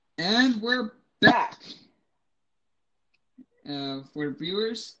guys, we're back. For the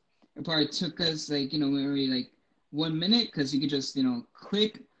viewers, it probably took us maybe like 1 minute because you could just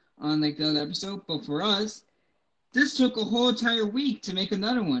click on like the other episode. But for us, this took a whole entire week to make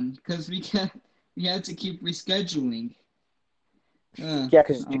another one because we had to keep rescheduling. Yeah,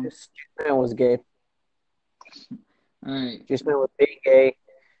 because Um, Juice Man was gay. all right. Juice Man was being gay.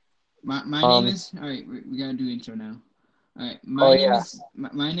 My name Um. is all right. We gotta do intro now. All right. Oh My name yeah, is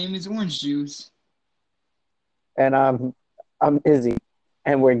my name is Orange Juice. and I'm Izzy,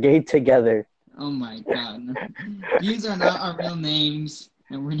 and we're gay together. Oh my God. These are not our real names,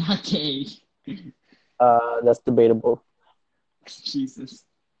 and we're not gay. That's debatable. Jesus.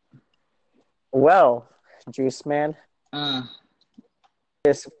 Well, Juice Man, Uh,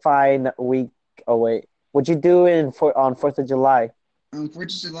 this fine week. Oh wait, what'd you do on 4th of July? on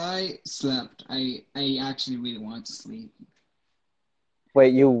 4th of July, slept. I actually really wanted to sleep.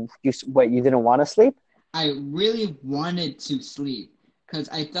 Wait, you didn't want to sleep? I really wanted to sleep because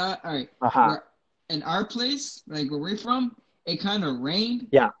I thought, all right, Uh-huh. we're in our place, like where we're from, it kind of rained,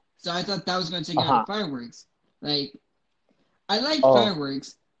 Yeah. so I thought that was going to take out the Uh-huh. fireworks. Like, I like Oh,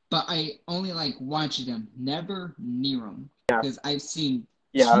 fireworks, but I only like watching them, never near them, yeah. because I've seen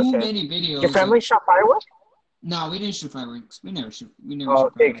Yeah, too okay. many Your videos of. family shot fireworks? No, we didn't shoot fireworks. We never Oh, shoot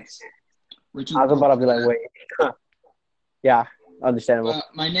okay. fireworks. We're too I was broke about to for be like, that. wait. Yeah, understandable.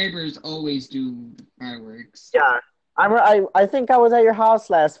 But my neighbors always do fireworks. Yeah. I think I was at your house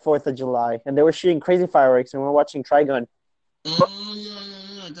last 4th of July, and they were shooting crazy fireworks, and we were watching Trigun. Oh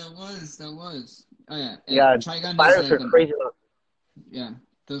yeah. That was. Oh yeah, Yeah, Trigon is fireworks like are crazy. Look, yeah,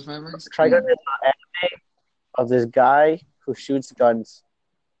 those fireworks. Trigun is an anime of this guy who shoots guns.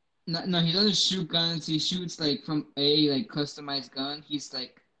 No, no, he doesn't shoot guns. He shoots like from a like customized gun. He's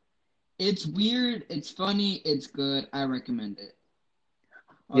like, it's weird, it's funny, it's good. I recommend it.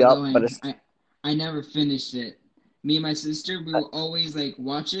 Yep, Although but it's I never finished it. Me and my sister, we will always like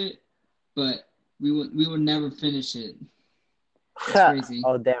watch it, but we will never finish it. It's crazy.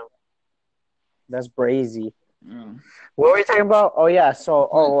 oh damn, that's crazy. Oh. What were we talking about? Oh yeah, so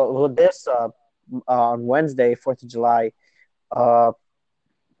But this on Wednesday, 4th of July, uh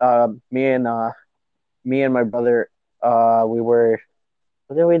me and my brother, we were,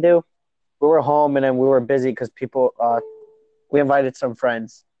 what did we do? We were home, and then we were busy because we invited some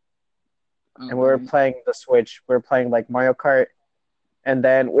friends, oh and we were right. playing the Switch. We were playing like Mario Kart, and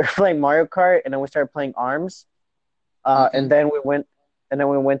then we were playing Mario Kart, and then we started playing Arms. Okay. And then we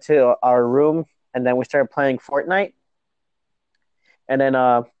went to our room, and then we started playing Fortnite. And then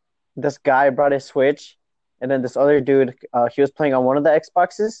this guy brought his Switch, and then this other dude, he was playing on one of the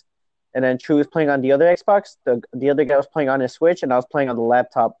Xboxes, and then True was playing on the other Xbox. The other guy was playing on his Switch, and I was playing on the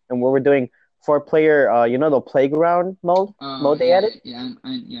laptop. And we were doing four-player, the playground Oh mode they added. yeah,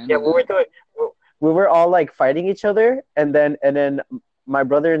 I Yeah, know that. we were all like fighting each other, and then my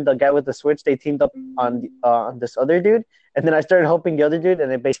brother and the guy with the Switch, they teamed up on this other dude, and then I started helping the other dude,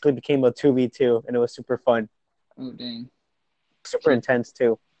 and it basically became a 2v2, and it was super fun, Oh dang. super intense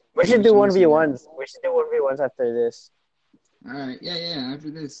too. We Too should much do one noise v over there. ones. We should do 1v1s after this. All right. Yeah. After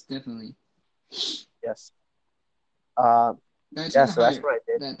this, definitely. Yes. Uh, Did I tell yeah. you So how that's what I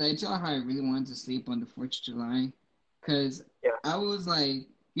did. did I tell you how I really wanted to sleep on the 4th of July? Cause Yeah. I was like,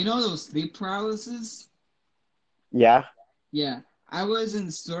 those sleep paralysis. Yeah. Yeah, I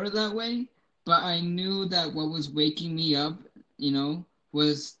wasn't sort of that way, but I knew that what was waking me up,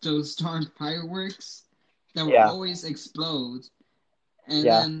 was those darn fireworks that will Yeah. always explode. And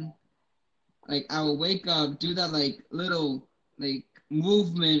Yeah. then, like, I will wake up, do that, like, little, like,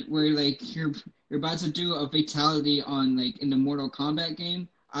 movement where, like, you're about to do a fatality on, like, in the Mortal Kombat game.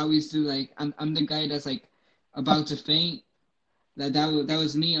 I always do, like, I'm the guy that's, like, about to faint. That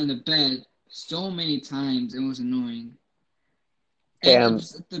was me on the bed so many times. It was annoying. And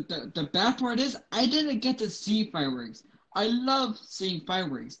Damn. the bad part is, I didn't get to see fireworks. I love seeing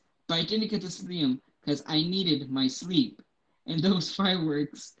fireworks, but I didn't get to see them because I needed my sleep. And those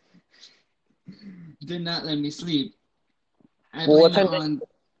fireworks did not let me sleep. I Well, what blame it time did on.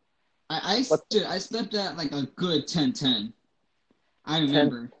 what I slept at like a good 10:10. I 10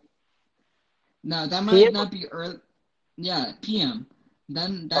 remember. Now that might p.m.? not be early. Yeah, PM.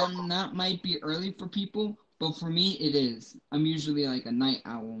 Then that might be early for people, but for me it is. I'm usually like a night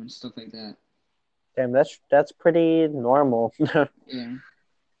owl and stuff like that. Damn, that's pretty normal. Yeah.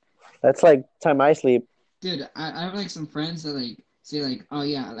 That's like time I sleep. Dude, I have like some friends that like say like, oh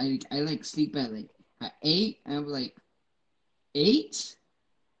yeah, like I like sleep at 8, and I'm like, 8?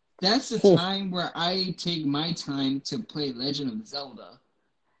 That's the time where I take my time to play Legend of Zelda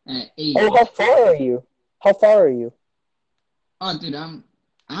at 8. Oh, how far are you? How far are you? Oh, dude, I'm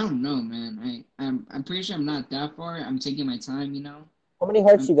I don't know, man. I'm pretty sure I'm not that far. I'm taking my time, you know. How many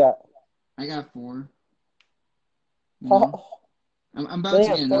hearts I'm you got? I got four, you know. How, I'm you about only to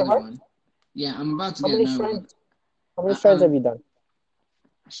have get four another hearts? one. Yeah, I'm about to How get many another one. shrines? How many I, shrines have I'm you done?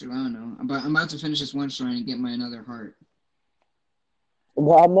 Shoot, I don't know. I'm about to finish this one shrine and get my another heart.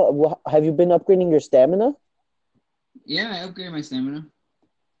 Have you been upgrading your stamina? Yeah, I upgraded my stamina.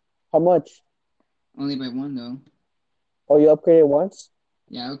 How much? Only by one though. Oh, you upgraded once?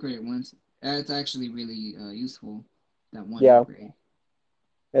 Yeah, I upgraded once. That's actually really useful. That one Yeah, upgrade.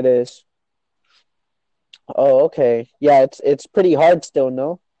 it is. Oh, okay. Yeah, it's pretty hard still,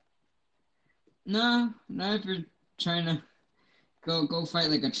 no? No, not if you're trying to go fight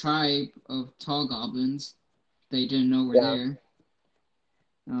like a tribe of tall goblins they didn't know were Yeah. there.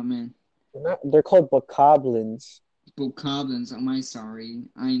 Oh man, They're called bokoblins. bokoblins. Am I sorry?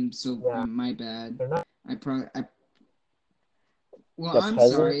 I'm so. Yeah. My bad. They're not I probably. Well, the I'm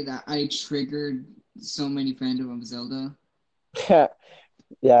peasant. sorry that I triggered so many fandom of Zelda.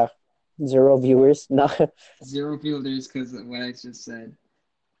 Yeah. Zero viewers. No. Zero fielders because of what I just said.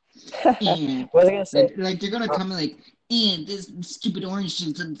 What And was I gonna say? like they're gonna Uh, come like, and this stupid orange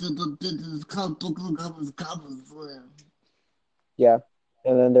juice is called Goblins Goblins. yeah.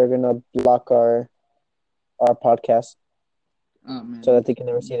 And then they're gonna block our podcast Oh so man, that they can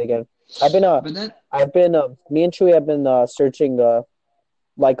never see it again. I've been but that. me and Chewy have been searching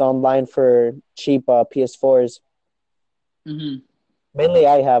like online for cheap PS4s. Mm-hmm. Mainly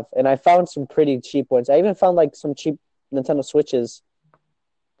I have, and I found some pretty cheap ones. I even found like some cheap Nintendo Switches.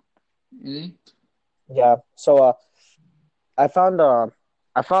 Really? Yeah. So I found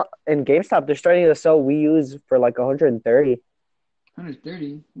I found in GameStop they're starting to sell Wii U's for like 130.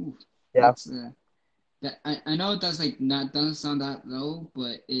 130. Ooh, Yeah. that's that. I know that's like not doesn't sound that low,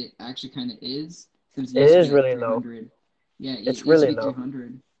 but it actually kind of is since it It used to be is like really low. 300. Yeah, it It's used to really be low.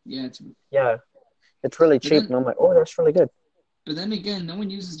 300. Yeah, it's Yeah. It's really but cheap. And I'm like, oh, that's really good. then again, no one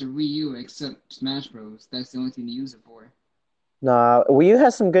uses the Wii U except Smash Bros. That's the only thing to use it for. Nah, Wii U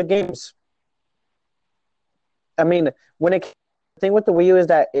has some good games. I mean, when it the thing with the Wii U is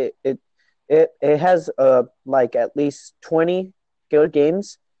that it has like at least 20 good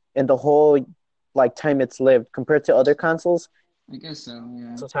games in the whole like time it's lived compared to other consoles. I guess so. Yeah.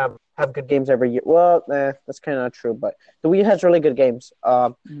 Consoles have good games every year. Well, that's kind of not true, but the Wii U has really good games.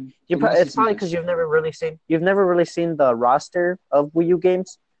 But mostly It's probably because Smash. you've never really seen the roster of Wii U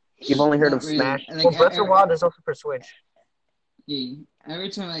games. You've only heard of Not really. Smash. Like Well, Breath of the Wild is also for Switch. yeah, every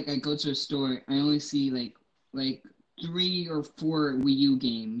time like I go to a store, I only see like 3 or 4 Wii U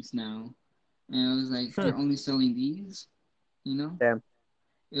games now, and I was like, Hmm. they're only selling these, you know? Damn.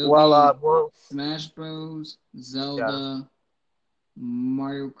 It'll Well, be well, Smash Bros, yeah. Zelda,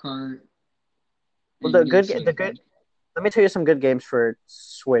 Mario Kart, Well, and Yoshi, the I good. think. Let me tell you some good games for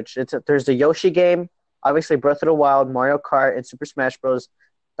Switch. There's the Yoshi game, obviously Breath of the Wild, Mario Kart, and Super Smash Bros.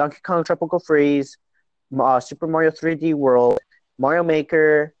 Donkey Kong Tropical Freeze, Super Mario 3D World, Mario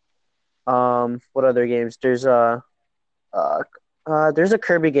Maker. What other games? Uh, there's a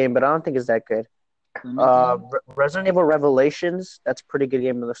Kirby game, but I don't think it's that good. Kermit game. Resident Evil Revelations. That's a pretty good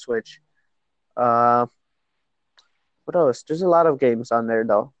game on the Switch. Uh, what else? There's a lot of games on there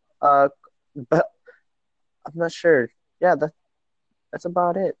though. But I'm not sure. Yeah, that's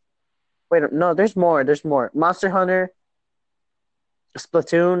about it. Wait, no, there's more. There's more. Monster Hunter,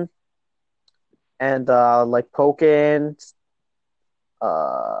 Splatoon, and like Pokken.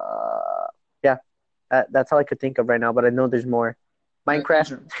 Uh, yeah, that's all I could think of right now. But I know there's more.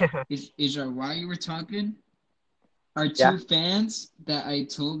 Minecraft. Isra, Isra, while you were talking, our Yeah. 2 fans that I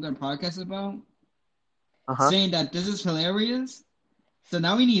told our podcast about Uh-huh. saying that this is hilarious. So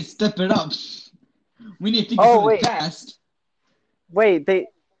now we need to step it up. We need to think of Oh something wait, fast. wait.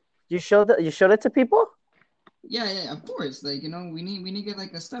 You showed it to people? Yeah, yeah, of course. Like we need to get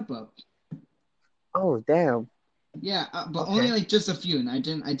like a step up. Oh damn. Yeah, but only Okay. like just a few, and I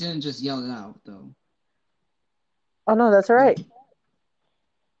didn't just yell it out though. Oh no, that's all Like, right.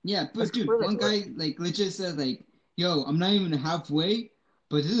 yeah, That's but dude, completely one all right. guy like legit said like, "Yo, I'm not even halfway,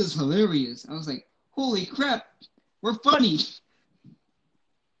 but this is hilarious." I was like, "Holy crap, we're funny!"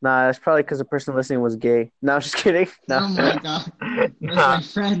 Nah, that's probably because the person listening was gay. No, I'm just kidding. No. Oh my god, that's Nah. my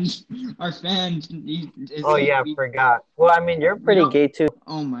friend, our fan. Oh yeah, I forgot. Well, I mean, you're We pretty don't. gay too.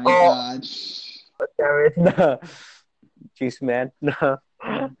 Oh my Oh, god, damn it. No. Juice man. No.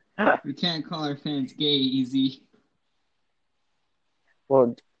 we can't call our fans gay easy.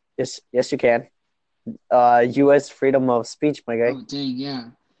 Well, yes, you can. U.S. freedom of speech, my guy. Oh dang, yeah.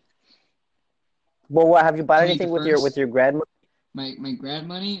 Well, what have you bought Plead the anything with your first. grad money? My grad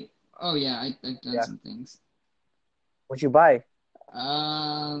money. Oh yeah, I've done Yeah. some things. What'd you buy?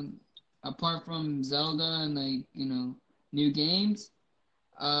 Um, Apart from Zelda and like new games,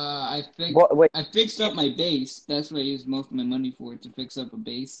 What? Wait, I fixed up my base. That's what I used most of my money for, to fix up a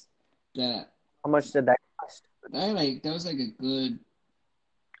base. That how much did that cost? that was like a good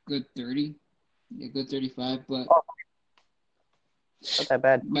 30, a good 35, Oh, not that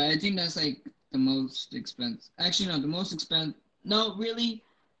bad. but I think that's like the most expensive. Actually, no, the most expensive. No, really,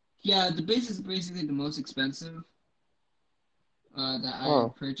 yeah, the base is basically the most expensive that I Oh,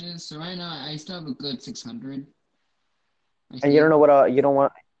 purchased. So right now I still have a good 600. I and you don't think. know what you don't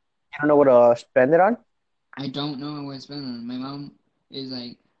know what spend it on? I don't know what I spent on. My mom is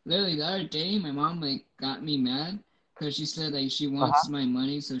like literally the other day. My mom like got me mad because she said like she wants Uh-huh. my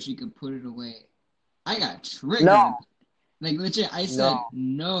money so she could put it away. I got No, triggered. Like legit, I no. said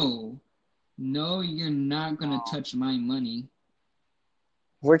no, no, you're not gonna touch my money.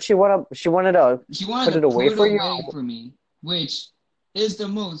 Where'd she want to? She wanted to She wanted put to it away put it for you. away for me, which is the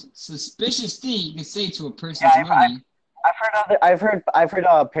most suspicious thing you can say to a Yeah, person's money. I've heard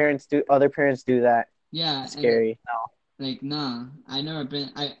parents do other parents do that. Yeah, It's and scary. like nah, I never been.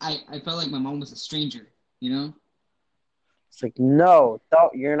 I felt like my mom was a stranger. You know? It's like, no,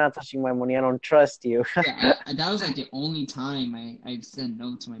 don't, you're not touching my money. I don't trust you. Yeah, that was like the only time I said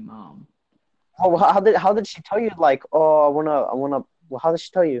no to my mom. Oh, But how did she tell you? Like, oh, I wanna. Well, how did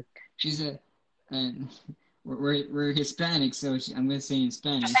she tell you? she said, and we're Hispanic, so I'm gonna say in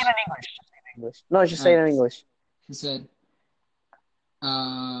Just say it in Spanish. English. Just say it in English. No, just All say it right, in English. she said,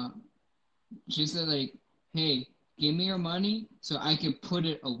 uh, she said like, hey, give me your money so I can put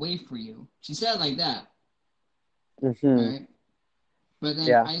it away for you. She said it like that, Mm-hmm. right? But then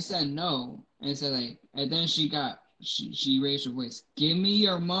Yeah. I said no, and said like, and then she raised her voice. Give me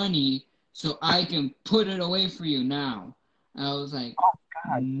your money so I can put it away for you now. And I was like,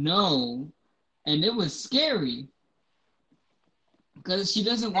 God. no, and it was scary because she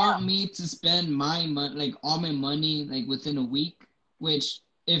doesn't want me to spend my money, like all my money, like within a week. Which,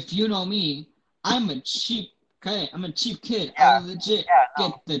 if you know me, I'm a cheap. Okay, I'm a cheap kid. I Yeah. will legit Yeah.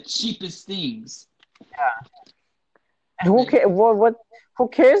 get the cheapest things. Yeah. And who Like cares? What? Who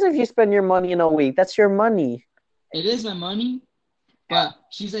cares if you spend your money in a week? That's your money. it is my money, Yeah. but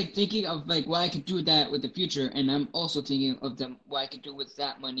she's like thinking of like what I could do with that with the future, and I'm also thinking of them what I could do with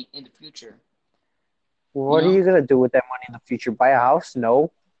that money in the future. You What are know? you gonna do with that money in the future? Buy a house?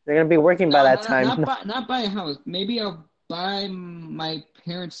 No. They're gonna be working by No, that no, no, time. not buy a house. Maybe I'll buy my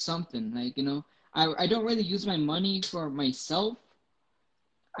parents something. Like I don't really use my money for myself.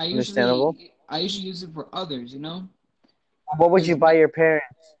 Understandable. I usually use it for others. What would you Because buy your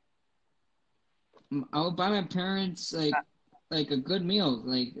parents? I would buy my parents like a good meal,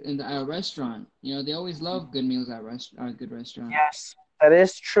 like at a restaurant. They always love good meals at a good restaurant. Yes, that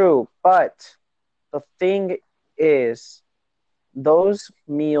is true. But the thing is, those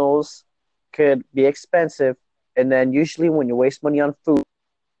meals could be expensive, and then usually when you waste money on food,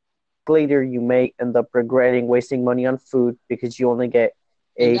 later you may end up regretting wasting money on food because you only get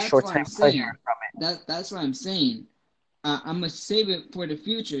And a that's short what time I'm pleasure saying. from That's what I'm saying. I'm gonna save it for the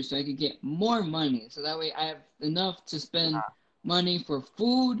future so I could get more money. So that way I have enough to spend money for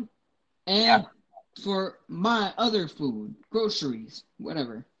food it. and for my other food, groceries,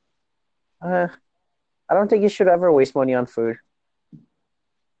 whatever. Yeah. I don't think you should ever waste money on food.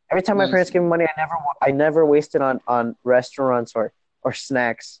 Every time my Was parents give me money, I never waste it on restaurants or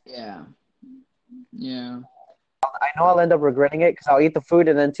snacks. Yeah, yeah. I know I'll end up regretting it because I'll eat the food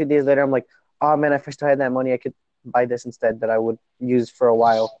and then 2 days later I'm like, oh man, if I still had that money, I could buy this instead that I would use for a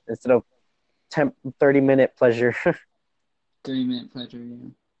while instead of 30-minute pleasure. 3 minute pleasure. Yeah,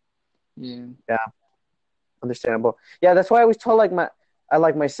 yeah. Yeah, understandable. Yeah, that's why I always told I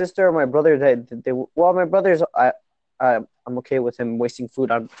like my sister or my brother that well, my brother's I'm okay with him wasting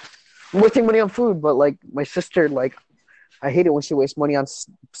money on food, but like my sister, like I hate it when she wastes money on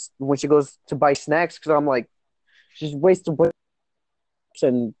when she goes to buy snacks because I'm like she's wasting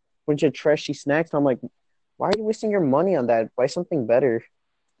and bunch of trashy snacks. And I'm like, why are you wasting your money on that? Buy something better.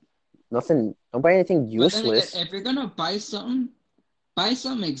 Nothing. Don't buy anything But then again, useless. if you're gonna buy something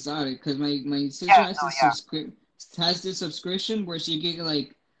exotic. Because my sister Yeah. has No. this Yeah. subscription where she get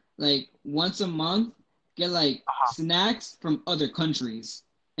like once a month get like snacks from other countries,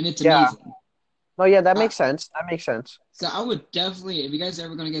 and it's Yeah. amazing. No. Yeah. That I, makes sense. That makes sense. so I would definitely, if you guys are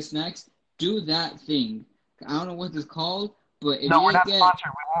ever gonna get snacks, do that thing. I don't know what it's called, but if No, we're you not get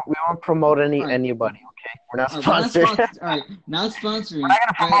sponsored. We won't promote all right, anybody. Okay, we're not all right, we're not sponsored. sponsored. All right, not We're sponsoring, not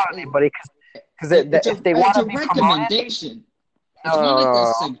gonna but promote anybody because if they want it's to a be promoted, recommendation. no, It's more like a no,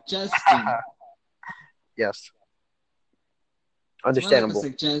 no. suggestion. Yes, It's more like a understandable.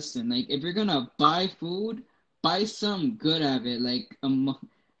 suggestion. Like if you're gonna buy food, buy some good of it, like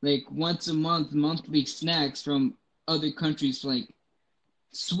like once a month, monthly snacks from other countries, like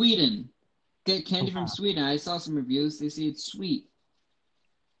Sweden. Get candy from Sweden. I saw some reviews. They say it's sweet.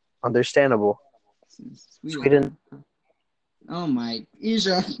 Understandable. Sweden. Sweden. Oh my,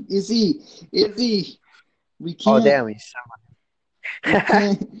 Isha, Izzy, we Oh can't, damn, he's we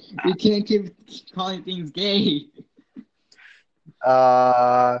can't, we can't keep calling things gay.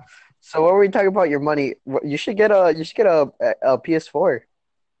 uh. So what were we talking about? Your money. You should get a PS4.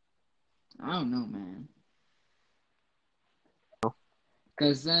 I don't know, man.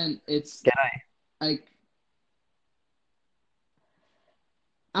 Because then it's Get a, like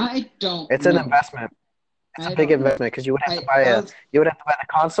I don't it's an know. investment. It's a I big don't know. investment because you would have to I buy I a was you would have to buy the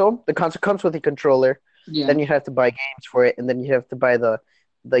console. The console comes with a controller. yeah. Then you have to buy games for it, and then you have to buy the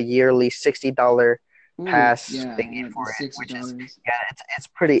yearly $60 Ooh, pass yeah, thingy yeah, the for it, sixty which is dollars. yeah, it's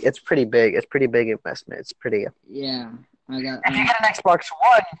pretty big. It's pretty big investment. It's pretty. Yeah, I got If you get an Xbox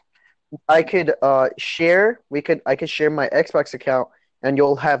One, I could share. I could share my Xbox account, and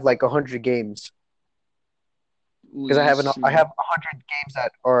you'll have like 100 games ooh, because that's I true. have 100 games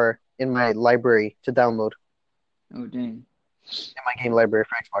that are in my library to download Oh dang, in my game library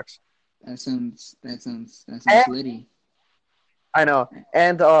for Xbox. that sounds And litty. I know,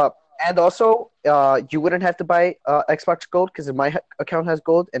 and also you wouldn't have to buy Xbox Gold because if my account has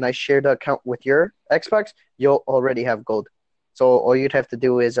gold and I share the account with your Xbox, you'll already have gold. So all you'd have to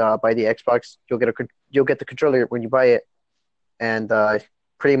do is buy the Xbox. You'll get the controller when you buy it, and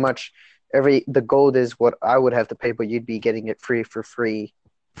pretty much the gold is what I would have to pay, but you'd be getting it free for free,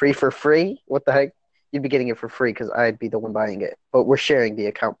 free for free. What the heck? You'd be getting it for free because I'd be the one buying it, but we're sharing the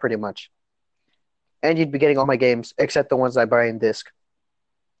account pretty much, and you'd be getting all my games except the ones I buy in disc.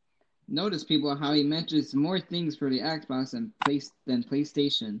 Notice people how he mentions more things for the Xbox than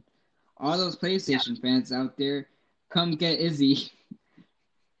PlayStation. All those PlayStation fans out there, come get Izzy.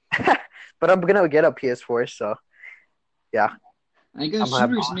 But I'm gonna get a PS4, so yeah, I got I'm gonna have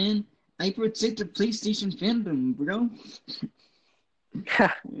shooters, man. I protect the PlayStation fandom, bro. both.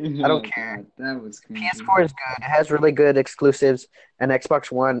 I don't Oh care. god, that was crazy. PS4 is good. It has really good exclusives, and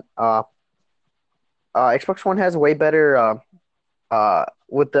Xbox One has way better.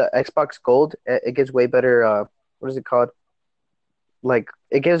 With the Xbox Gold, it gives way better. What is it called? Like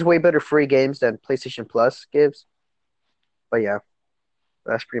it gives way better free games than PlayStation Plus gives. But yeah,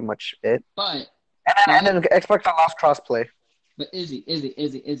 that's pretty much it. But And then Xbox allows crossplay.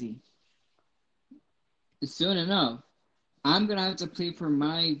 Izzy. Soon enough, I'm gonna have to pay for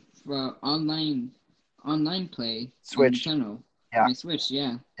my online play on Switch. Nintendo, Yeah, my Switch.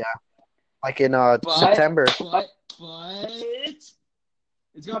 Yeah, yeah. Like in but September. but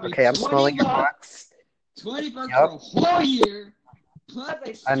it's gonna be Okay, I'm smelling your butt. $20. $20 for Yep, a whole year. Plus, I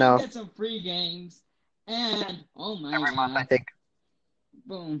I still know. get some free games. And oh my Every month, I god, think.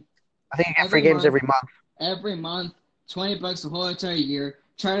 boom! I think you get free Every games month, every month. every month, $20 the whole entire year.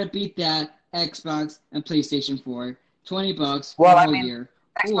 Try to beat that Xbox and PlayStation 4. $20 for Well, a I whole mean, year.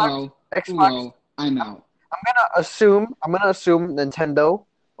 Ooh Xbox, oh, ooh Xbox. oh, I'm I'm, out. I'm gonna assume Nintendo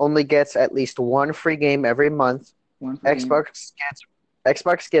only gets at least one free game every month. One free game.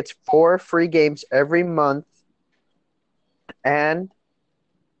 Xbox gets 4 free games every month, and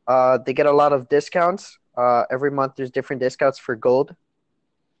they get a lot of discounts. Every month there's different discounts for gold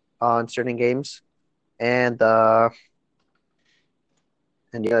on certain games, and yeah,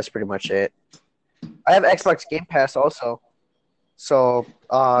 that's pretty much it. I have Xbox Game Pass also, so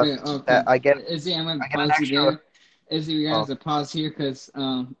Wait, okay. that Izzy, I'm gonna I get an pause you extra. there. Izzy, we have Oh to pause here because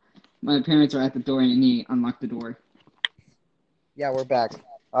my parents are at the door and I need to unlock the door. yeah, we're back.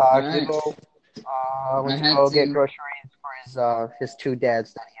 All right. Hugo I went to had go get to. groceries for his 2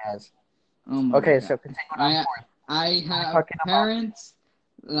 dads that he has. Oh my Okay, god. so continuing on I forward. I We're have talking about, parents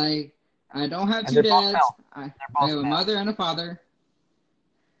like I don't have and two they're both dads. male. They're I both have a male. mother and a father.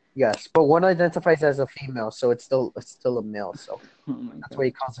 Yes, but one identifies as a female, so it's still a male. So Oh my that's why god.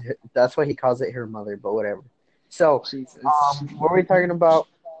 he calls it. That's why he calls it her mother. But whatever. So, Jesus. what were we talking about?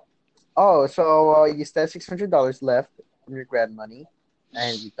 Oh, so you still have $600 left from your grad money,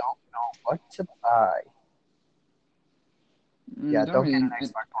 and you don't know what to buy. Yeah, Don't don't get an really.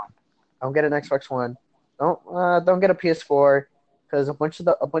 Xbox One. Don't get an Xbox One. Don't get a PS4 because a bunch of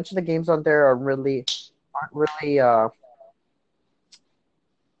the games on there aren't really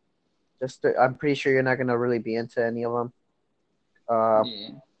just. I'm pretty sure you're not gonna really be into any of them. Yeah.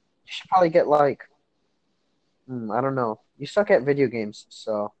 You should probably get like I don't know. You suck at video games,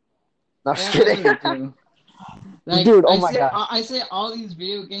 so no, just I kidding, really do. Like dude. Oh my god. I say all these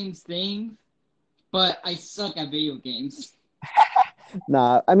video games things, but I suck at video games.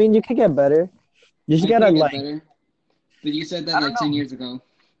 Nah, I mean you could get better. You just I gotta could get like better, but you said that I don't like 10 know. years ago.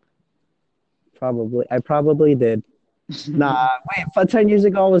 Probably I probably did. Nah, wait. 10 years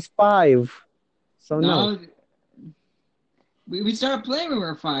ago I was 5. So no, No, we started playing when we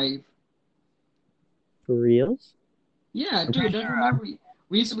were 5. for reals. Yeah, I'm pretty dude, don't sure. you remember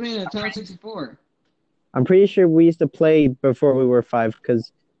we used to play in Nintendo 64. I'm pretty sure we used to play before we were 5,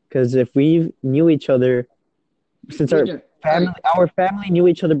 because if we knew each other since We did. All right. our family knew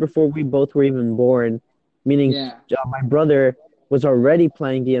each other before we both were even born, meaning Yeah. my brother was already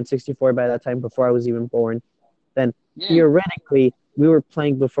playing the N64 by that time before I was even born. Then Yeah. theoretically we were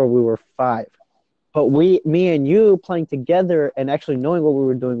playing before we were 5. But me and you playing together and actually knowing what we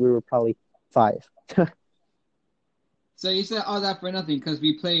were doing, we were probably 5. So you said all that for nothing because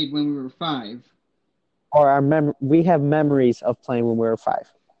we played when we were 5. Or we have memories of playing when we were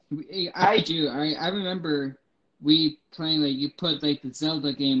 5. I do. I remember we playing like you put like the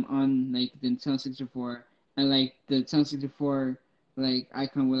Zelda game on like the Nintendo 64 and like the Nintendo 64 like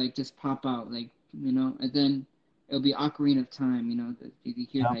icon would like just pop out like and then it'll be Ocarina of Time, you can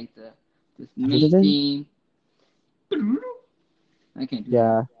hear Yep. like the main theme. I can't do that.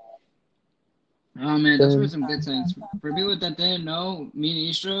 Yeah. Oh man, those were Dun, some good times. For people that didn't know, me and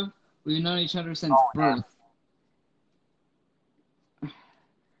Istra, we've known each other since oh damn. birth.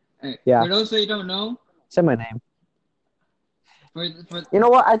 Hey, Yeah. for those that don't know, Say my name. for You know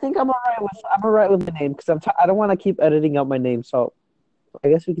what? I think I'm alright with the name because I don't want to keep editing out my name. So I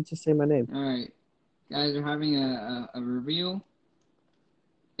guess we could just say my name. all right, guys are having a reveal.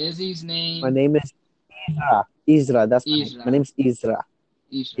 Izzy's My name, name is Isra. Isra, that's my name. My Isra. name's Isra.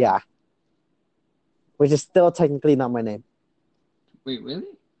 Isra. Yeah, which is still technically not my name. Wait, really?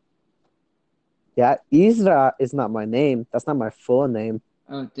 Yeah, Isra is not my name. That's not my full name.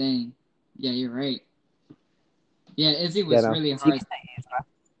 Oh, dang. Yeah, you're right. Yeah, Izzy You was know, really so you can hard. say Isra.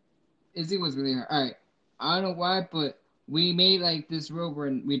 Izzy was really hard. All right. I don't know why, but we made like this rule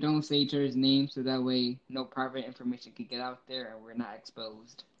where we don't say each other's names, so that way no private information can get out there and we're not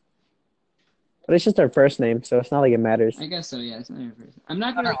exposed. But it's just our first name, so it's not like it matters. I guess so. Yeah, it's not your first.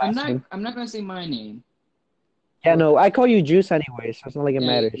 Not our last name. I'm not gonna say my name. Yeah, But no, I call you Juice anyway, so it's not like it yeah,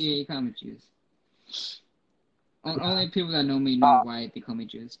 matters. yeah, you call me Juice. Yeah. Only people that know me know why they call me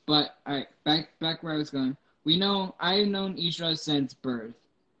Juice. But all right, back where I was going. I've known Isra since birth.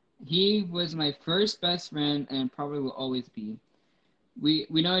 He was my first best friend and probably will always be. We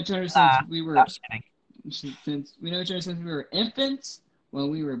know each other I'm just kidding. since we know each other since we were infants, when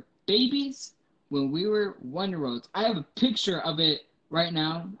we were babies, when we were 1 year olds. I have a picture of it right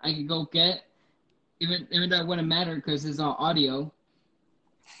now. I could go get, even though it wouldn't matter because it's all audio.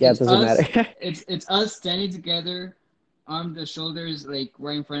 Yeah, it It's doesn't us. matter. It's us standing together, arm to shoulders, like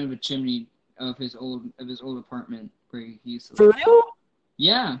right in front of a chimney of his old apartment where he used to For live. real?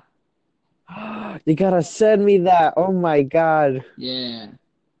 Yeah, You gotta send me that. Oh my God. yeah.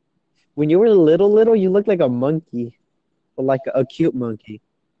 When you were little, you looked like a monkey, but like a cute monkey.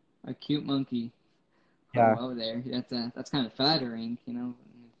 A cute monkey. Oh, Yeah. wow, there. That's kind of flattering.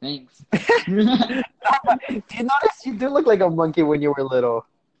 Thanks. Do you notice you do look like a monkey when you were little?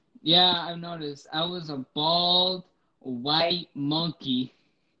 Yeah, I've noticed. I was a bald white monkey.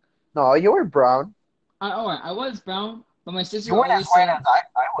 No, you were brown. I was brown, but my You sister weren't as always white said, as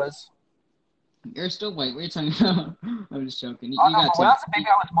I was. "You're still white. What are you talking about?" I'm just joking. Oh You no, got but when I tan. was a baby,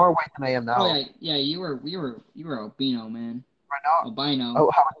 I was more white than I am Oh now. yeah, yeah. You were albino, man. Right now, Albino.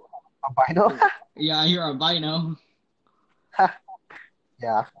 oh, albino? Yeah, you're albino.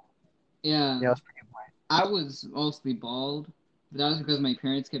 Yeah, Yeah, yeah, I was pretty white. I was mostly bald, but that was because my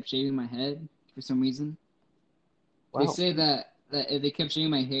parents kept shaving my head for some reason. They Wow. say that if they kept shaving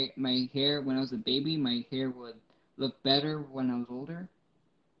my hair when I was a baby, my hair would look better when I was older.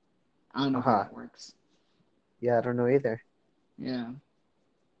 I don't know how Uh-huh. that works. Yeah, I don't know either. Yeah,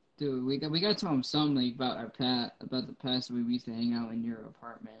 dude, we got to tell them something like, about the past when we used to hang out in your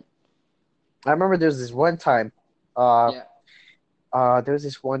apartment. I remember there was this one time. Uh, Yeah, there was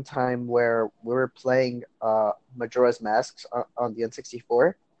this one time where we were playing Majora's Masks on the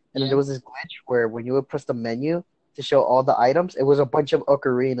N64, and then there yeah. was this glitch where when you would press the menu to show all the items, it was a bunch of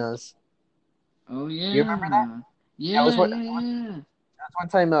ocarinas. Oh Do you remember that? yeah, Yeah, it was yeah, one. yeah, yeah. One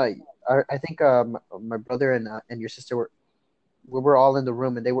time. I think my brother and your sister we were all in the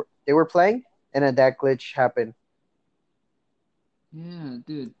room and they were playing, and then that glitch happened. Yeah,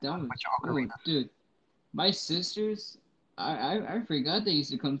 dude, A that was bunch of oh, ocarinas. dude. My sisters, I forgot they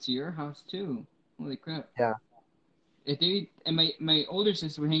used to come to your house too. Holy crap! Yeah, If they and my older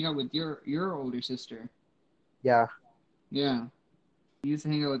sister would hang out with your older sister. yeah, Yeah, he used to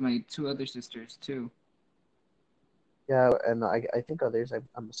hang out with my two other sisters too. yeah, and I think others.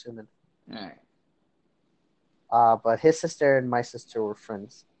 I'm assuming. All right. But his sister and my sister were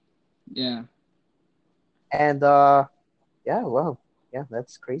friends. Yeah. And yeah, well, yeah,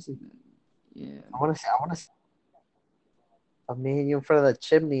 that's crazy. Yeah. I want to see of me and you in front of the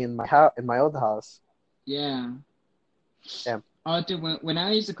chimney in my house, in my old house. Yeah. Damn. Dude, when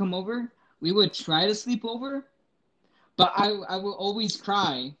I used to come over, we would try to sleep over, but I will always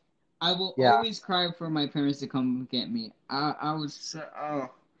cry. I will Yeah. always cry for my parents to come get me. I was so,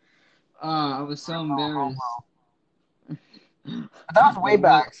 I was so embarrassed. But that was way But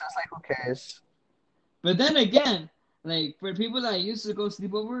back, so it's like, who cares? but then again, like for people that used to go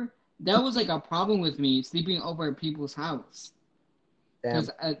sleep over, that was like a problem with me sleeping over at people's house. Damn.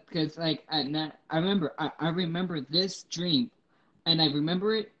 Cause like at night, I remember this dream, and I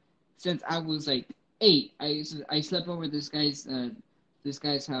remember it since I was like 8. I slept over this guy's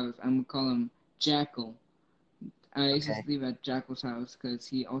house. I'm gonna call him Jackal. I used to Okay. sleep at Jackal's house because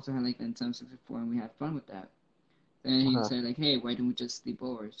he also had like an Nintendo 64, and we had fun with that. And he Uh-huh. said like, hey, why don't we just sleep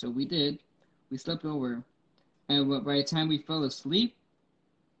over? So we did. We slept over, and by the time we fell asleep,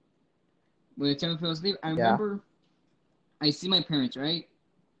 I Yeah. remember I see my parents, right?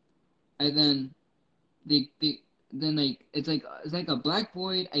 And then they then like it's like a black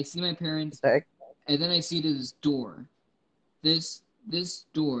void. I see my What parents, the heck? and then I see this door. This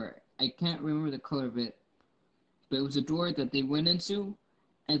door. I can't remember the color of it, but it was a door that they went into,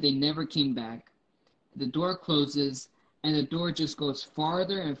 and they never came back. The door closes, and the door just goes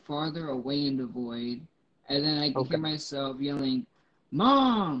farther and farther away in the void. And then I can Okay. hear myself yelling,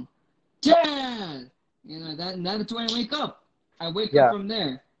 "Mom, Dad!" You know that's when I wake up. I wake up Yeah. from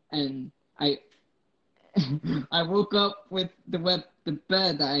there, and I I woke up with the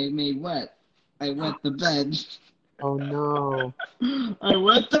bed that I made wet. I wet the bed. Oh no. I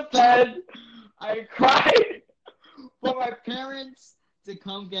wet the bed. I cried for my parents to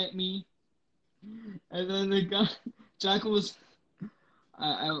come get me, and then the guy Jackal was.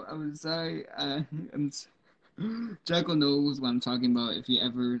 I'm sorry. Jackal knows what I'm talking about. If you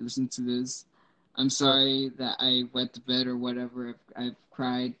ever listen to this, I'm Uh, sorry that I wet the bed or whatever. I've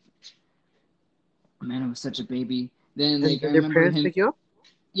cried. Man, I was such a baby. Then and like I did your remember parents him. pick you up?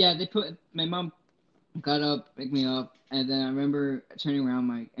 Yeah, they put my mom got up, picked me up, and then I remember turning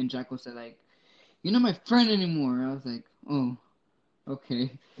around. And Jackal said like, "You're not my friend anymore." I was like, "Oh,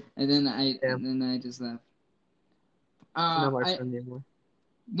 okay." Damn. And then I just left. You're not my I friend anymore.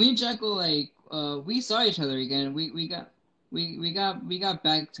 Me and Jackal like we saw each other again. We got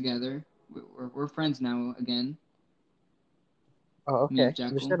back together. We're friends now again. Oh, Me and okay.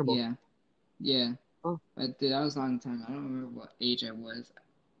 Jackal. Understandable. Yeah, yeah. Oh, But dude, that was a long time. I don't remember what age I was.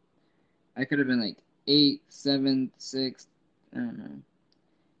 I could have been like 8, 7, 6. I don't know.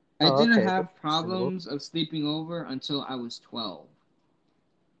 I oh, didn't okay. That's have understandable. problems of sleeping over until I was 12.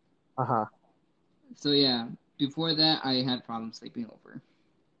 Uh-huh. So yeah, before that I had problems sleeping over.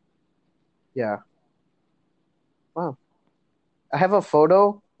 Yeah. Wow. I have a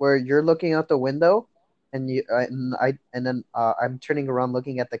photo where you're looking out the window, and and then I'm turning around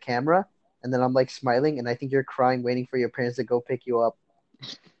looking at the camera, and then I'm like smiling, and I think you're crying, waiting for your parents to go pick you up.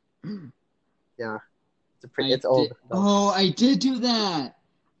 Yeah. I It's old did. though. Oh, I did do that.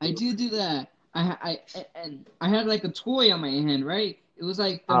 I did do that. And I had like a toy on my hand, right? It was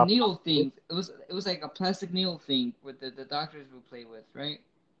like the needle Possibly. thing. It was like a plastic needle thing with the doctors would play with, right?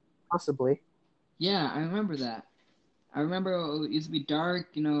 Possibly. Yeah, I remember that. I remember it used to be dark.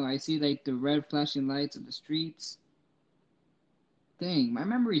 You know, I see like the red flashing lights of the streets. Dang, my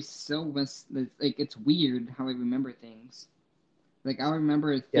memory's so like it's weird how I remember things. Like I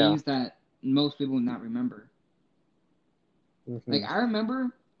remember Yeah. things that most people would not remember. Like Hmm. I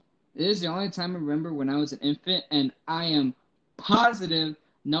remember It is the only time I remember when I was an infant, and I am positive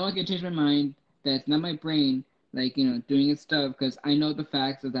no one can change my mind. That's not my brain, like doing its stuff. Because I know the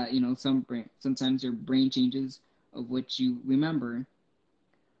facts of that. Sometimes your brain changes of what you remember.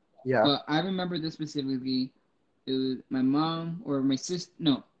 Yeah. But I remember this specifically. It was my mom or my sister.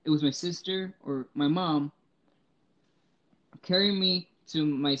 No, it was my sister or my mom carrying me to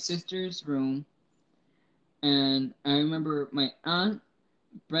my sister's room, and I remember my aunt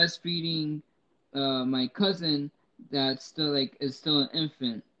breastfeeding my cousin that still like is still an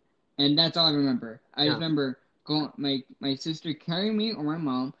infant, and that's all I remember. I just Yeah. remember going my sister carrying me or my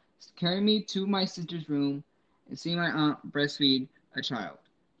mom carrying me to my sister's room and seeing my aunt breastfeed a child.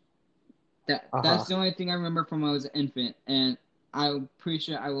 That's Uh-huh. the only thing I remember from when I was an infant, and I'm pretty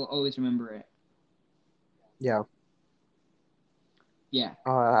sure I will always remember it. Yeah. Yeah,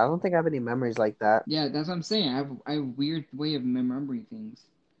 I don't think I have any memories like that. yeah, that's what I'm saying. I have a weird way of remembering things.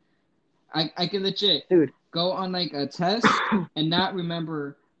 I can legit Dude. go on like a test and not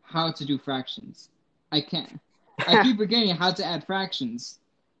remember how to do fractions. I can't. I keep forgetting how to add fractions.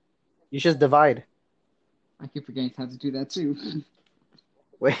 You just divide. I keep forgetting how to do that too.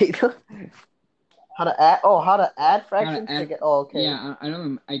 Wait. How to add? Oh, how to add How to fractions to add? get? Oh, okay. Yeah, I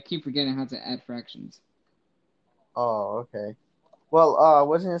don't. I keep forgetting how to add fractions. Oh, okay. Well, I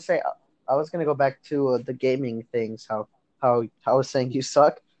was gonna say I was gonna go back to the gaming things. How I was saying you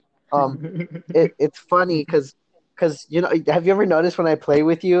suck. Um, it's funny because have you ever noticed when I play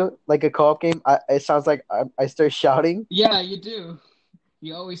with you like a co-op game, it sounds like I start shouting. Yeah, you do.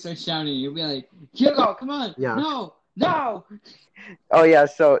 You always start shouting. You'll be like, Hugo, come on, Yeah. no, no. Oh yeah.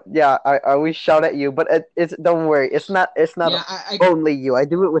 So yeah, I always shout at you, but it's don't worry. It's not Yeah, only you. I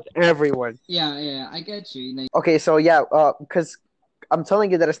do it with everyone. yeah, I get you. Like, Okay. So yeah. Because I'm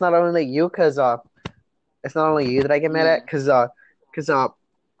telling you that it's not only you. Because it's not only you that I get mad yeah. at. Because I,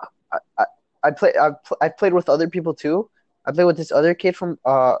 I I played with other people too. I played with this other kid,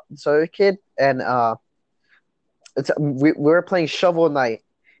 and we were playing Shovel Knight,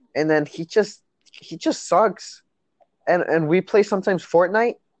 and then he just sucks. And we play sometimes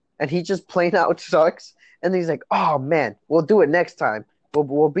Fortnite, and he just plain out sucks. And he's like, "Oh man, we'll do it next time.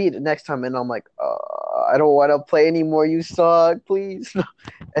 We'll beat it next time." And I'm like, "I don't want to play anymore. You suck, please."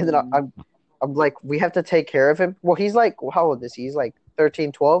 And then Mm-hmm. I'm like, "We have to take care of him." Well, he's like, how old is he? He's like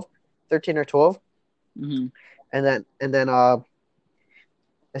 13, 12, 13 or 12. And then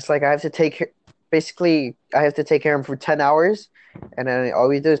it's like basically I have to take care of him for 10 hours, and then all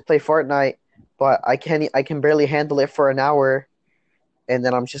we do is play Fortnite. But I can barely handle it for an hour, and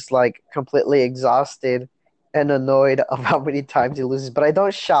then I'm just like completely exhausted and annoyed of how many times he loses. But I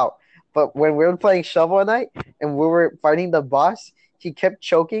don't shout. But when we were playing Shovel Knight and we were fighting the boss, he kept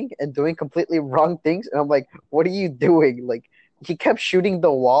choking and doing completely wrong things, and I'm like, "What are you doing?" Like he kept shooting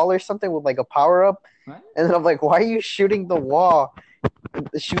the wall or something with like a power up, What? and then I'm like, "Why are you shooting the wall?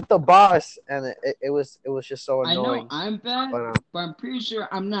 Shoot the boss!" And it was just so I know annoying. I'm bad, But but I'm pretty sure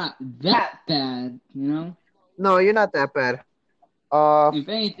I'm not that bad. You know. no, you're not that bad. Uh, If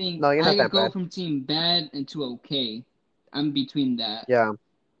anything, no, you're I not could that go bad. from team bad into okay. I'm between that. Yeah.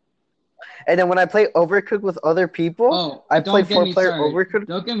 And then when I play Overcooked with other people, Oh, I play don't get four me player started. Overcooked.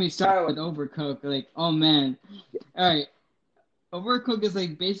 Don't get me started with Overcooked. Like, oh man. All right, Overcooked is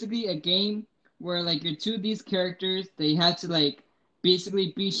like basically a game where like you're two of these characters. They had to like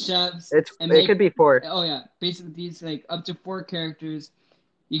basically be chefs and It make. could be four. Oh yeah, basically these like up to four characters.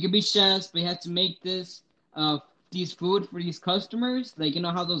 You can be chefs, but you have to make uh these food for these customers. Like you know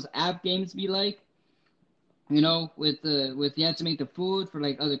how those app games be like. With you have to make the food for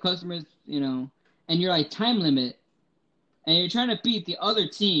like other customers. And you're like time limit, and you're trying to beat the other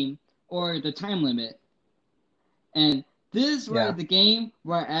team or the time limit. And this is where Yeah. the game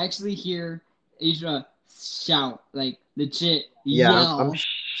where I actually hear Isra shout, like legit Yeah, I'm yell.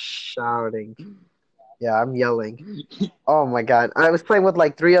 shouting. Yeah, I'm yelling. Oh my god. I was playing with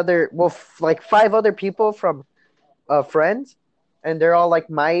like like five other people from friends, and they're all like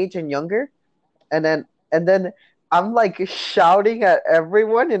my age and younger. And then I'm like shouting at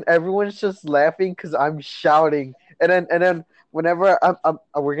everyone, and everyone's just laughing because I'm shouting. And then whenever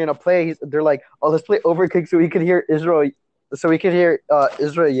we're gonna play, they're like, "Oh, let's play Overcooked so we can hear Israel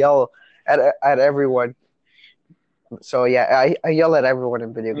yell at everyone." So yeah, I yell at everyone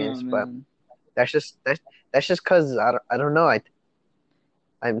in video Oh games, but man. that's just because I don't know.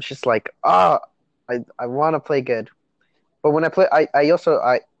 I'm just like, I want to play good. But when I play,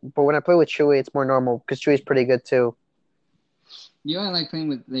 but when I play with Chewy, it's more normal because Chewy's pretty good too. You only like playing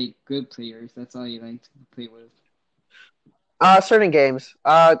with like good players. That's all you like to play with. Certain games.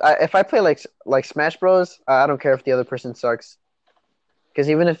 If I play like Smash Bros, I don't care if the other person sucks. Because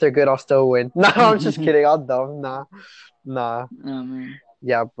even if they're good, I'll still win. No, I'm just kidding. I'll dumb. Nah, nah. Oh man.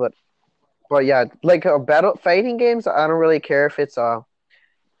 Yeah, but yeah, like battle fighting games, I don't really care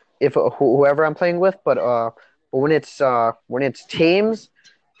if whoever I'm playing with, but when it's teams,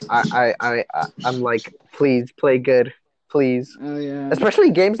 I'm like, please play good, please. Oh yeah. Especially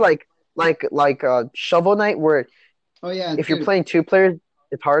games like Shovel Knight, where Oh yeah, if you're dude. playing two players,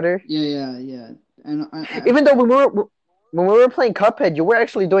 it's harder. Yeah. And Even though when we were playing Cuphead, you were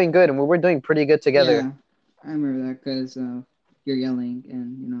actually doing good, and we were doing pretty good together. yeah, I remember that because you're yelling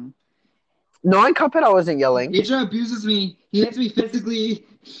and No, in Cuphead, I wasn't yelling. Idra abuses me. He hits me physically.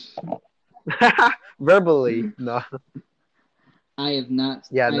 Verbally, no. I have not.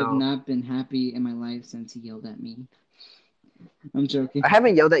 Yeah, I have no. not been happy in my life since he yelled at me. I'm I joking.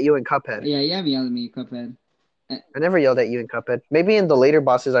 haven't yelled at you in Cuphead. Yeah, you haven't yelled at me, Cuphead. Uh, I never yelled at you in Cuphead. Maybe in the later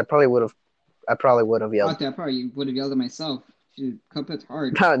bosses, I probably would have. I probably would have yelled. Okay, I probably would have yelled at myself. Dude, Cuphead's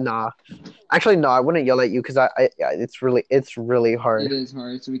hard. Nah, actually, no. I wouldn't yell at you because yeah, it's really It hard. is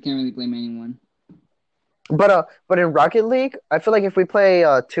hard, so we can't really blame anyone. But in Rocket League, I feel like if we play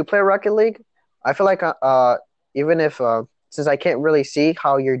two-player Rocket League, I feel like even if since I can't really see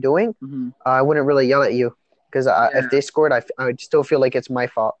how you're doing, Hmm. I wouldn't really yell at you because if Yeah. they scored, I would still feel like it's my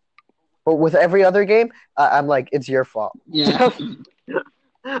fault. But with every other game, I'm like it's your fault. Yeah.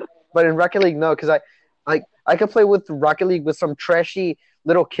 But in Rocket League, no, because I could play with Rocket League with some trashy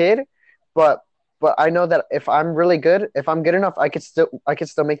little kid, but I know that if I'm really good, if I'm good enough, I could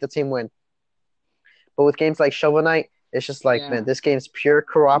still make the team win. But with games like Shovel Knight, it's just like, man, Yeah. this game's pure Where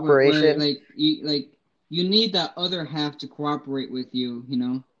cooperation. like you need that other half to cooperate with you. You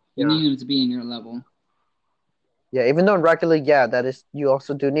know, you Yeah. need them to be in your level. Yeah, even though in Rocket League, yeah, that is you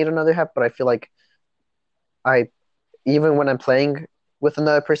also do need another half, but I feel like I even when I'm playing with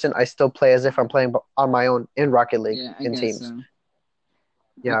another person, I still play as if I'm playing on my own in Rocket League Yeah, I in guess teams. so. I'll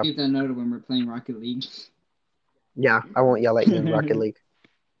Yeah, keep that noted when we're playing Rocket League. yeah, I won't yell at you in Rocket League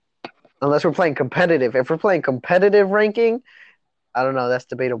unless we're playing competitive. If we're playing competitive ranking, I don't know, that's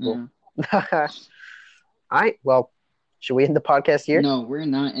debatable. Yeah. All right, well, should we end the podcast here? No, we're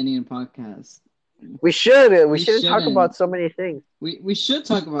not ending a podcast. We should. We We shouldn't talk shouldn't. about so many things. We should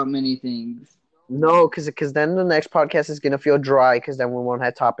talk about many things, No, because then the next podcast is gonna feel dry because then we won't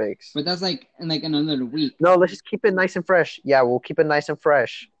have topics. but that's like in another week. No, let's just keep it nice and fresh. Yeah, we'll keep it nice and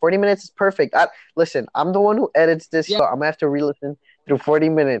fresh. 40 minutes is perfect. Listen, I'm the one who edits this, Yeah, so I'm gonna have to re-listen through 40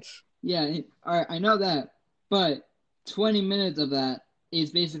 minutes. yeah. All right, I know that, but 20 minutes of that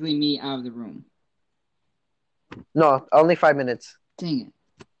is basically me out of the room. No, only 5 minutes. Dang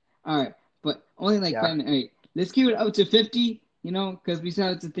it. All right, but only like Yeah, 5 minutes. All right, let's keep it up to 50. You know, because we still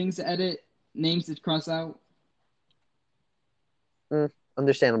have some things to edit, names to cross out.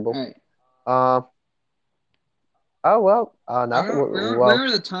 understandable. All right. Uh, oh well. I Now, well,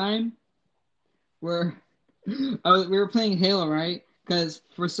 remember the time where we were playing Halo, right? Because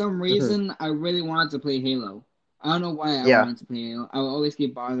for some mhm. reason I really wanted to play Halo. I don't know why I Yeah, wanted to play Halo. I would always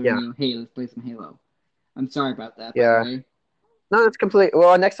keep bothering yeah, you. Hey, let's play some Halo. I'm sorry about that, by the yeah. way. No, that's complete.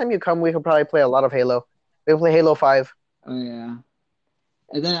 Well, next time you come, we could probably play a lot of Halo. We'll play Halo 5. Oh yeah.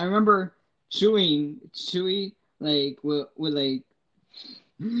 And then I remember Chewy, like would like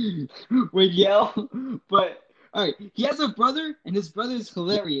would yell, but all right, he has a brother, and his brother is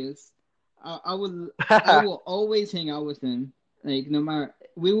hilarious. I will always hang out with him. Like no matter,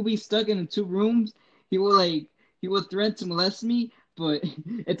 we will be stuck in two rooms. He will like he will threaten to molest me, but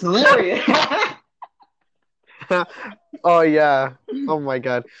it's hilarious. Oh yeah. Oh my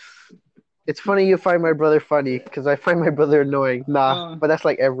God. It's funny you find my brother funny because I find my brother annoying. Nah, uh, but that's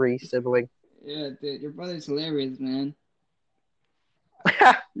like every sibling. yeah, dude, your brother's hilarious, man.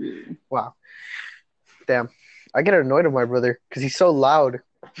 Yeah. Wow. Damn. I get annoyed with my brother because he's so loud.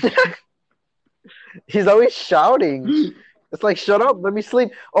 He's always shouting. It's like, shut up, let me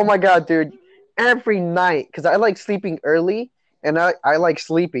sleep. Oh my God, dude. Every night, because I like sleeping early and I like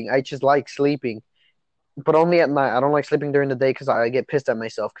sleeping. I just like sleeping, but only at night. I don't like sleeping during the day because I get pissed at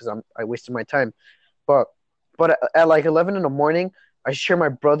myself because I wasted my time. But at like 11 in the morning, I hear my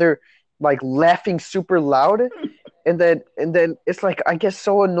brother like laughing super loud, and then it's like I get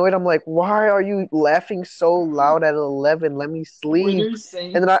so annoyed. I'm like, why are you laughing so loud at 11? Let me When sleep. you're And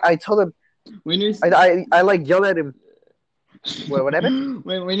saying then I told him when you're I like yelled at him. What happened?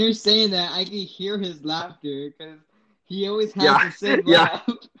 when you're saying that, I can hear his laughter because he always has Yeah, the same yeah, laugh.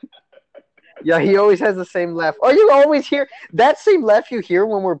 yeah. He always has the same laugh. Oh, you always hear that same laugh you hear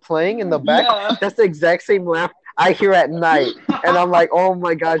when we're playing in the back? Yeah. That's the exact same laugh I hear at night. And I'm like, oh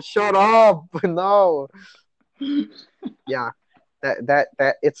my God, shut up. No. Yeah.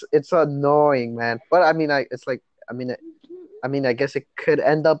 That it's annoying, man. But I mean, I mean, I guess it could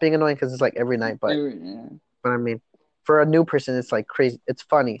end up being annoying because it's like every night. Yeah. But I mean, for a new person, it's like crazy. It's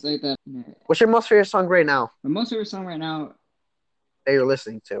funny. It's like that. Yeah. What's your most favorite song right now My most favorite song right now, that you're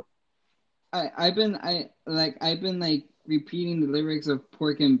listening to? I've been like repeating the lyrics of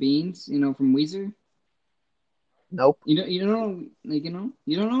Pork and Beans, you know, from Weezer. Nope. You don't know like you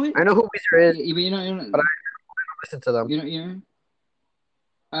don't know it. I know who Weezer is, You know but I don't listen to them. you know.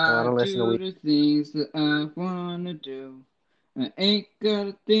 No, I I don't listen to do Weezer. the things that I wanna do. I ain't got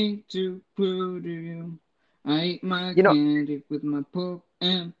a thing to prove to you. I eat my You know, candy with my pork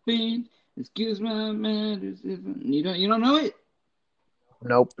and beans. Excuse my manners if you don't know it.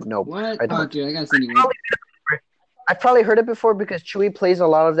 nope. What? I Oh, don't. dude, I gotta send you one. I've probably heard it before because Chewy plays a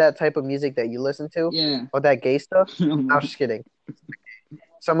lot of that type of music that you listen to, Yeah. or that gay stuff. No No, I'm more. just kidding.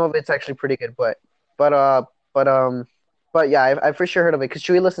 Some of it's actually pretty good, but uh, but um, but yeah, I for sure heard of it because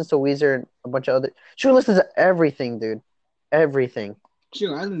Chewy listens to Weezer and a bunch of other. Chewy listens to everything, dude. Everything.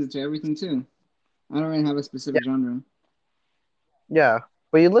 Sure, I listen to everything too. I don't really have a Yeah, specific genre. yeah.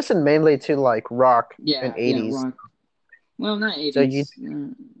 But you listen mainly to like rock and Yeah, 80s. rock. Well, not So you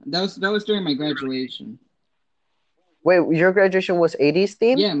 80s. That was during my graduation. wait, your graduation was 80s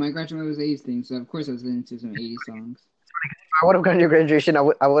theme? Yeah, my graduation was 80s thing, so of course I was listening to some 80s songs. If I would have gone to your graduation,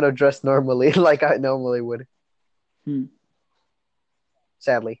 I would have dressed normally, like I normally would. Hmm.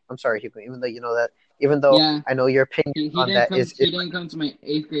 Sadly, I'm sorry, Hugo. Even though you know that, even though Yeah, I know your opinion he on didn't that come. is, He didn't come to my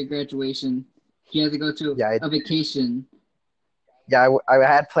eighth grade graduation. He had to go to yeah, a vacation. yeah, I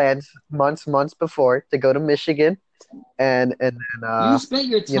had plans months before to go to Michigan, and then You spent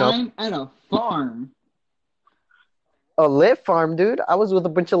your you know, time at a farm. a lit farm, dude. I was with a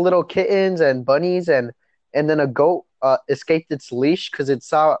bunch of little kittens and bunnies, and then a goat escaped its leash because it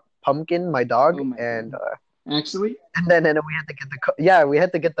saw Pumpkin, my dog, Oh my and God. Actually, and then we had to get yeah, we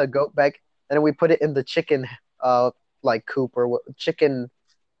had to get the goat back, and then we put it in the chicken like coop or chicken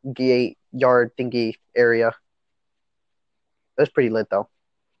gate yard thingy area. It was pretty lit though.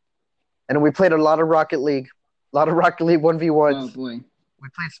 And we played a lot of Rocket League, a lot of Rocket League oh 1v1s. boy, We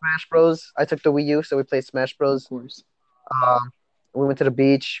played Smash Bros. I took the Wii U, so we played Smash of Bros. course. Um, we went to the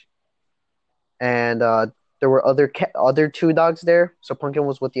beach, and there were other two dogs there. So Pumpkin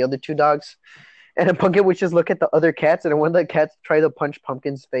was with the other two dogs, and then Pumpkin would just look at the other cats, and then one of the cats tried to punch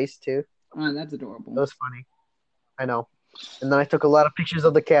Pumpkin's face too. Oh, that's adorable. That was funny. I know. And then I took a lot of pictures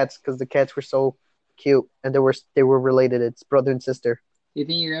of the cats because the cats were so cute, and they were related. It's brother and sister. You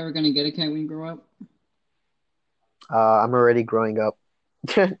think you're ever gonna get a cat when you grow up? I'm already growing up.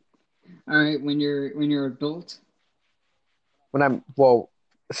 All right, when you're adult. When I'm well,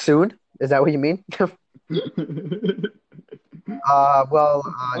 soon. Is that what you mean? Well,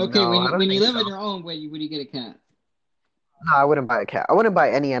 Okay, no, when I you don't when you think live so. on your own, would you get a cat? No, I wouldn't buy a cat. I wouldn't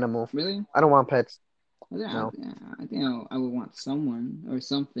buy any animal. Really? I don't want pets. I No, think I think I would want someone or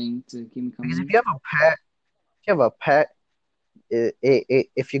something to keep me because if company. you have a pet, if you have a pet,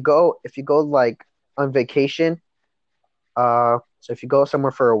 if you go like on vacation, so if you go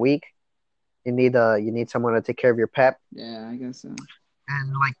somewhere for a week, you need someone to take care of your pet. Yeah, I guess so.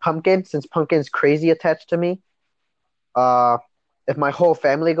 And like Pumpkin, since Pumpkin's crazy attached to me, uh, if my whole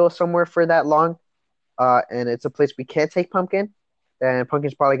family goes somewhere for that long, and it's a place we can't take Pumpkin, then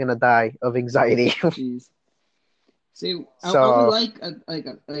Pumpkin's probably gonna die of anxiety. Jeez. See, I would So, like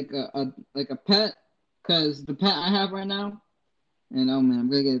a pet, because the pet I have right now, and oh man, I'm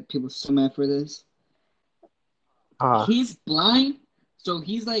gonna get people so mad for this. uh, He's blind, so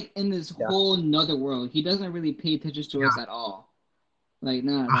he's like in this yeah, whole nother world. He doesn't really pay attention to us yeah, at all. Like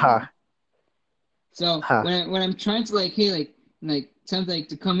not at uh-huh, all. So huh. when I'm trying to like, hey, tell him like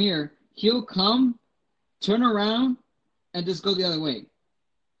to come here, he'll come, turn around, and just go the other way.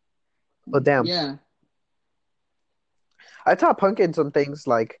 Oh damn. Yeah. I taught Pumpkin some things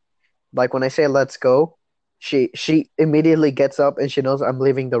like when I say let's go, she immediately gets up and she knows I'm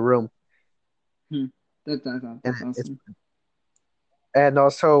leaving the room. Hmm. And That's it's awesome. and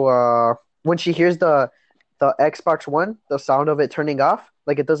also when she hears the Xbox One, the sound of it turning off,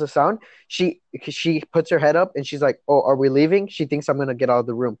 like it does a sound, she puts her head up and she's like, "Oh, are we leaving?" She thinks I'm gonna get out of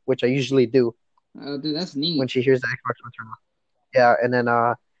the room, which I usually do Oh, dude, that's when neat. she hears the Xbox One turn off. Yeah, and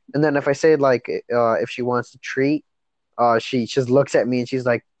then if I say like if she wants a treat, she just looks at me and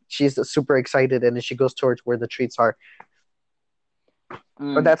she's super excited and then she goes towards where the treats are.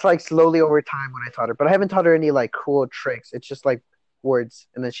 But Um, that's like slowly over time when I taught her. But I haven't taught her any like cool tricks. It's just like words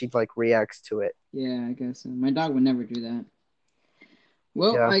and then she like reacts to it. yeah, I guess so. My dog would never do that.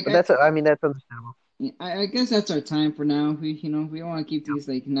 Well, Yeah, but that's understandable. I guess that's our time for now. We don't want to keep these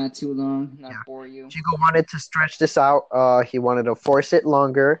like not too long, Yeah. not bore you. Chico wanted to stretch this out. He wanted to force it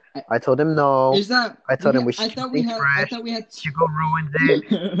longer. I, I told him no. is that I told we? him we should keep things I fresh. thought we had. Chico ruined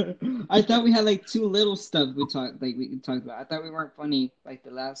it. I thought we had like too little stuff we talked about. I thought we weren't funny like the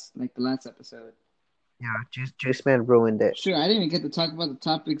last episode. Yeah, Juice Man ruined it. Sure, I didn't even get to talk about the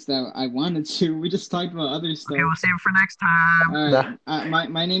topics that I wanted to. We just talked about other Okay, stuff. we'll save it for next time. All right. Nah.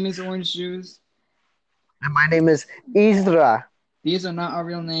 My name is Orange Juice. And my name is Isra. These are not our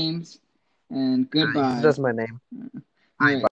real names. And Isra's goodbye. my name. All Bye. right.